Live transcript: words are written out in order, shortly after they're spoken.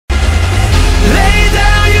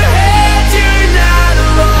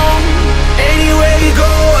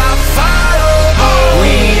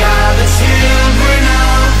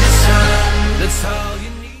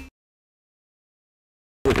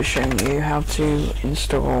how to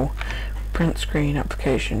install print screen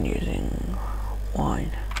application using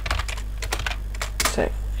Wine.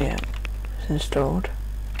 So yeah, it's installed.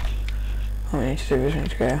 All we need to do is we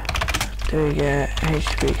need to go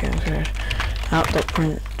HTTP code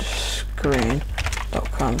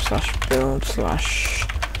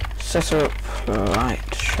app.printscreen.com/build/setup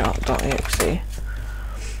lightshot.exe.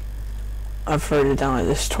 I've already downloaded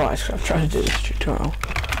this twice because I've tried to do this tutorial.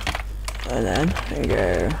 And then you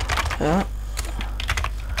go that,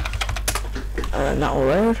 and that will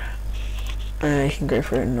load, and then you can go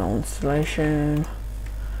through normal installation,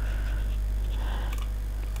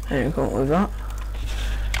 and you come up with that,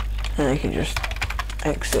 and then you can just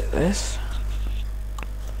exit this.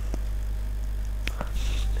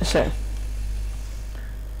 So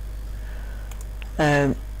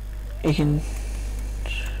you can,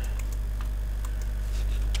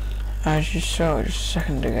 as you saw just a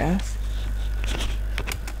second ago,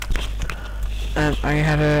 I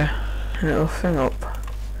had a little thing up.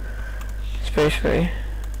 It's basically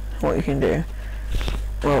what you can do.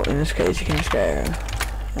 Well, in this case you can just go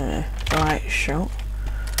Lightshot,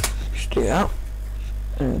 just do that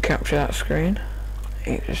and capture that screen.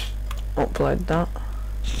 You can just upload that,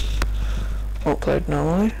 upload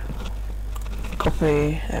normally,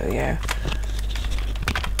 copy, there we go,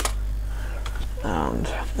 and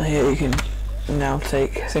here you can now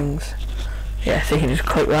take things. Yeah, so you can just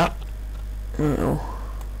click that,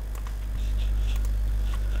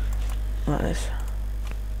 like this.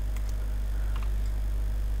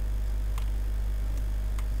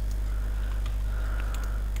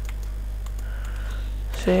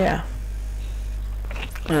 So yeah,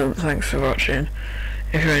 thanks for watching.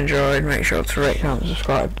 If you enjoyed, make sure to rate, comment,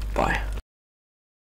 subscribe. Bye.